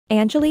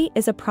Anjali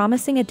is a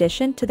promising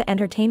addition to the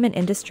entertainment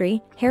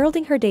industry,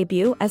 heralding her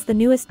debut as the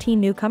newest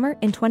teen newcomer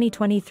in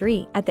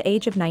 2023 at the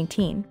age of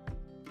 19.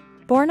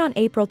 Born on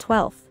April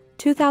 12,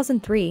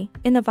 2003,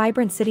 in the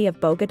vibrant city of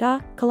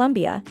Bogotá,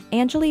 Colombia,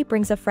 Anjali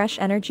brings a fresh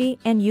energy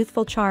and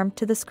youthful charm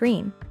to the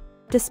screen.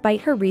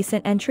 Despite her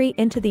recent entry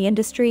into the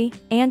industry,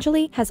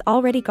 Anjali has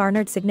already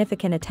garnered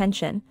significant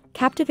attention,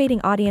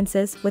 captivating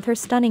audiences with her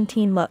stunning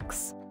teen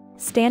looks.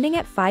 Standing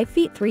at 5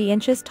 feet 3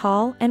 inches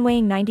tall and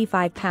weighing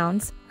 95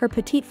 pounds, her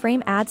petite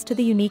frame adds to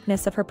the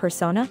uniqueness of her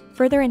persona,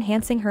 further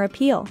enhancing her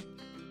appeal.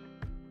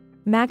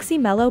 Maxi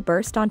Mello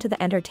burst onto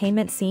the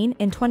entertainment scene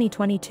in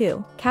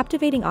 2022,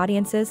 captivating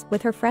audiences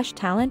with her fresh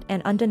talent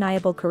and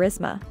undeniable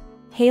charisma.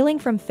 Hailing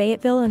from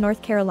Fayetteville,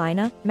 North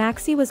Carolina,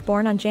 Maxi was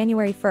born on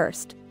January 1,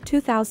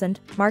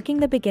 2000, marking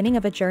the beginning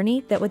of a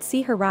journey that would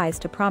see her rise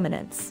to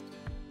prominence.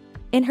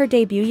 In her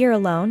debut year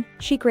alone,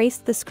 she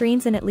graced the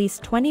screens in at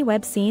least 20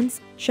 web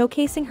scenes,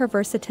 showcasing her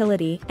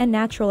versatility and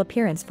natural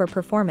appearance for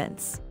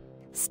performance.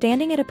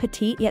 Standing at a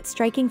petite yet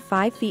striking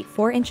 5 feet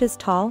 4 inches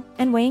tall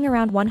and weighing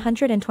around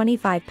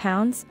 125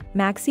 pounds,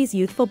 Maxi's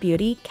youthful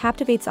beauty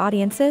captivates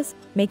audiences,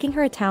 making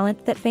her a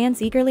talent that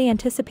fans eagerly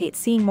anticipate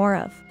seeing more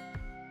of.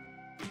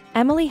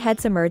 Emily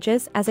Heads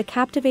emerges as a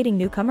captivating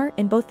newcomer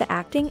in both the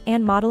acting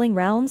and modeling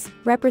realms,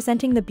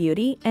 representing the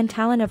beauty and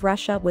talent of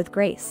Russia with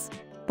grace.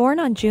 Born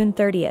on June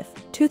 30,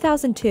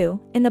 2002,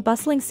 in the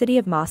bustling city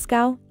of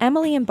Moscow,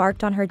 Emily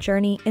embarked on her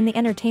journey in the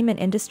entertainment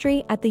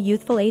industry at the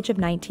youthful age of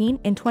 19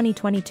 in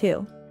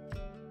 2022.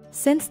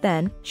 Since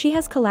then, she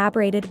has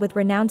collaborated with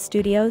renowned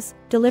studios,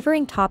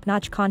 delivering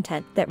top-notch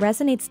content that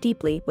resonates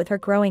deeply with her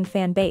growing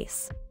fan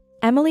base.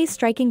 Emily's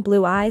striking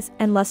blue eyes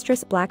and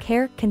lustrous black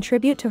hair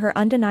contribute to her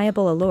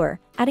undeniable allure,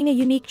 adding a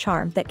unique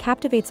charm that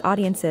captivates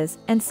audiences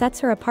and sets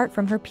her apart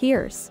from her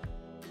peers.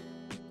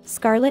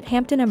 Scarlett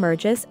Hampton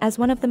emerges as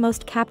one of the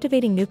most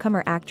captivating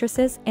newcomer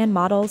actresses and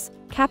models,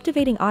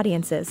 captivating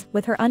audiences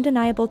with her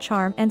undeniable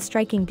charm and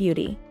striking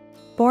beauty.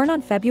 Born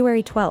on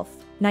February 12,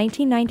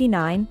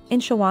 1999, in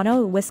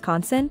Shawano,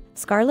 Wisconsin,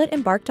 Scarlett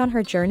embarked on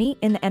her journey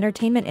in the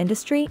entertainment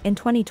industry in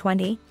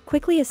 2020,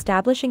 quickly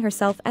establishing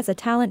herself as a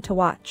talent to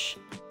watch.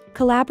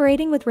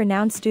 Collaborating with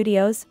renowned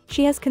studios,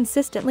 she has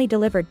consistently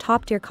delivered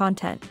top-tier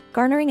content,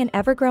 garnering an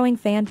ever-growing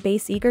fan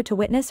base eager to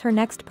witness her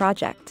next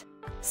project.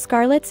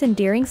 Scarlett's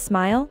endearing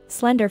smile,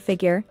 slender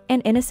figure,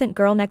 and innocent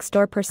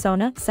girl-next-door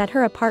persona set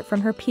her apart from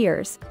her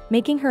peers,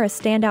 making her a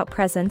standout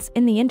presence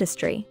in the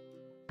industry.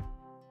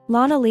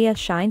 Lana Leah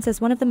shines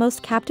as one of the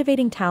most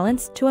captivating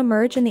talents to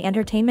emerge in the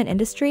entertainment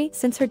industry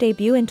since her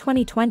debut in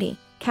 2020,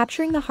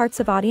 capturing the hearts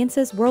of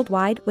audiences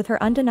worldwide with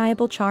her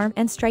undeniable charm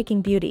and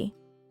striking beauty.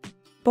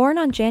 Born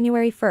on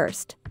January 1,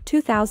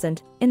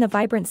 2000, in the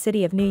vibrant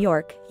city of New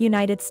York,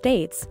 United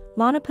States,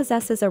 Lana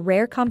possesses a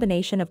rare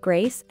combination of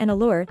grace and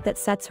allure that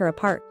sets her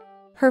apart.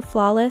 Her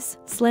flawless,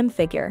 slim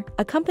figure,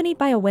 accompanied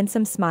by a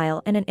winsome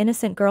smile and an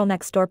innocent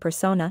girl-next-door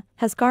persona,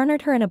 has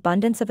garnered her an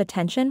abundance of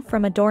attention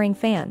from adoring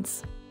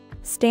fans.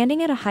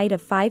 Standing at a height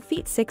of 5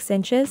 feet 6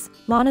 inches,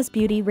 Lana's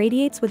beauty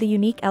radiates with a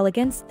unique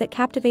elegance that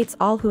captivates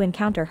all who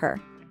encounter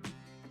her.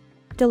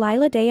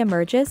 Delilah Day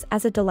emerges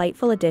as a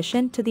delightful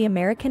addition to the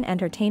American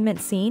entertainment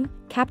scene,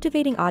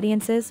 captivating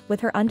audiences with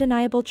her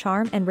undeniable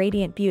charm and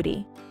radiant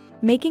beauty.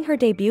 Making her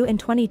debut in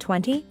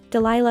 2020,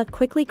 Delilah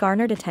quickly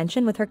garnered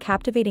attention with her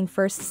captivating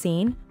first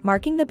scene,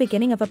 marking the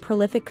beginning of a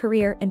prolific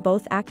career in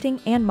both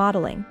acting and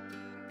modeling.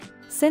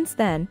 Since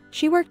then,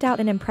 she worked out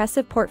an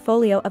impressive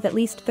portfolio of at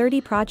least 30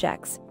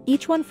 projects,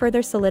 each one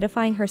further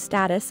solidifying her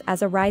status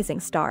as a rising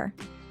star.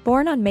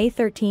 Born on May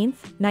 13,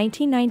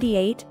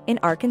 1998, in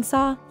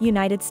Arkansas,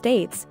 United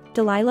States,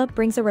 Delilah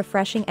brings a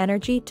refreshing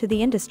energy to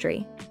the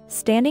industry.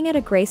 Standing at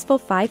a graceful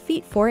 5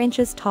 feet 4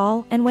 inches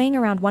tall and weighing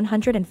around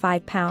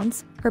 105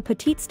 pounds, her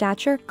petite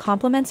stature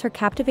complements her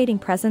captivating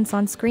presence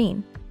on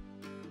screen.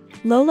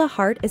 Lola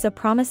Hart is a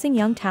promising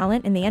young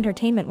talent in the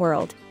entertainment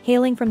world,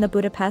 hailing from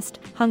Budapest,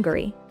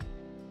 Hungary.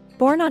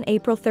 Born on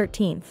April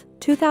 13,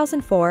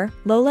 2004,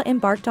 Lola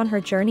embarked on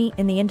her journey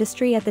in the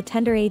industry at the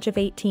tender age of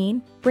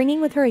 18, bringing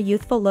with her a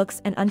youthful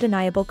looks and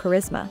undeniable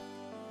charisma.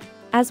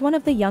 As one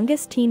of the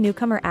youngest teen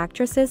newcomer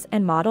actresses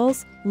and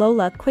models,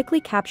 Lola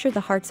quickly captured the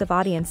hearts of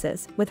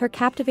audiences with her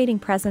captivating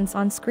presence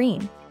on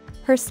screen.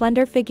 Her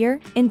slender figure,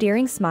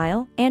 endearing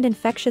smile, and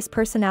infectious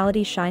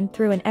personality shine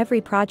through in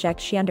every project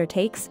she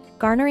undertakes,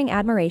 garnering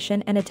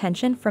admiration and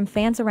attention from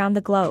fans around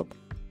the globe.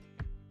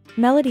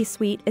 Melody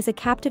Sweet is a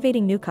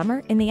captivating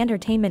newcomer in the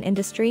entertainment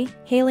industry,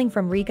 hailing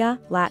from Riga,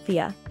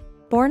 Latvia.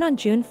 Born on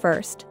June 1,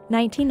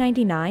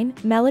 1999,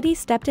 Melody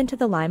stepped into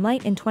the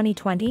limelight in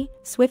 2020,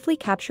 swiftly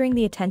capturing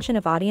the attention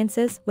of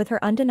audiences with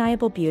her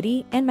undeniable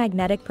beauty and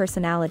magnetic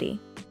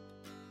personality.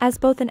 As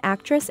both an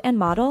actress and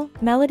model,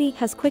 Melody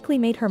has quickly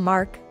made her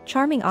mark,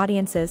 charming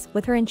audiences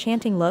with her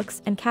enchanting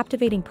looks and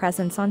captivating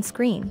presence on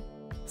screen.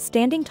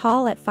 Standing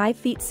tall at 5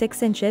 feet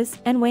 6 inches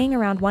and weighing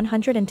around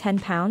 110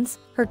 pounds,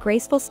 her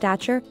graceful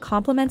stature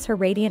complements her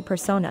radiant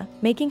persona,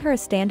 making her a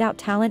standout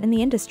talent in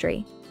the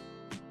industry.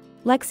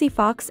 Lexi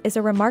Fox is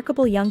a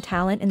remarkable young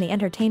talent in the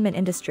entertainment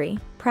industry,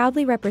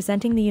 proudly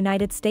representing the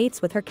United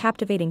States with her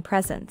captivating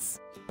presence.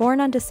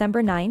 Born on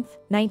December 9,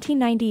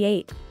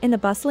 1998, in the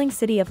bustling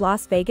city of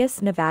Las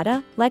Vegas,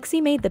 Nevada,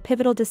 Lexi made the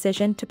pivotal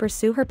decision to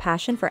pursue her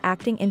passion for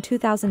acting in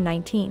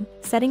 2019,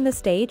 setting the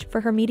stage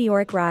for her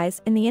meteoric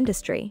rise in the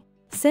industry.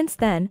 Since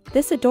then,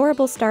 this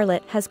adorable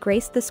starlet has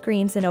graced the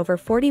screens in over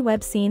 40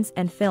 web scenes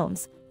and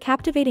films,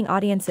 captivating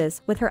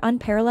audiences with her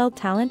unparalleled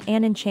talent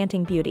and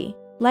enchanting beauty.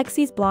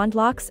 Lexi's blonde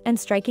locks and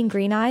striking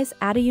green eyes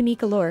add a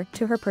unique allure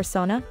to her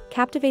persona,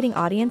 captivating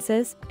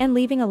audiences and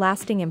leaving a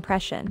lasting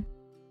impression.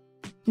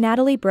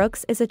 Natalie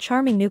Brooks is a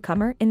charming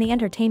newcomer in the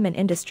entertainment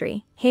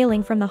industry,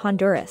 hailing from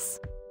Honduras.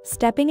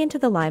 Stepping into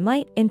the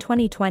limelight in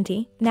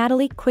 2020,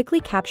 Natalie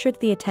quickly captured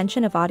the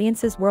attention of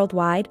audiences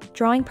worldwide,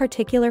 drawing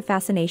particular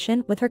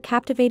fascination with her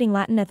captivating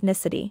Latin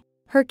ethnicity.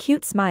 Her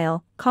cute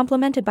smile,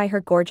 complemented by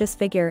her gorgeous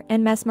figure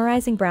and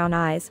mesmerizing brown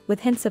eyes with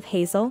hints of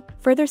hazel,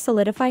 further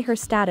solidify her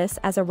status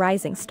as a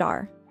rising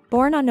star.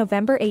 Born on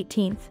November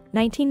 18,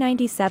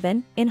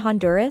 1997, in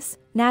Honduras,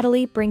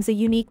 Natalie brings a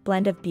unique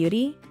blend of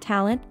beauty,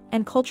 talent,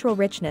 and cultural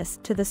richness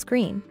to the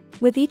screen.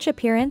 With each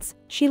appearance,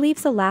 she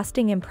leaves a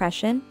lasting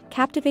impression,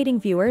 captivating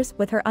viewers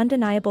with her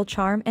undeniable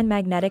charm and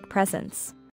magnetic presence.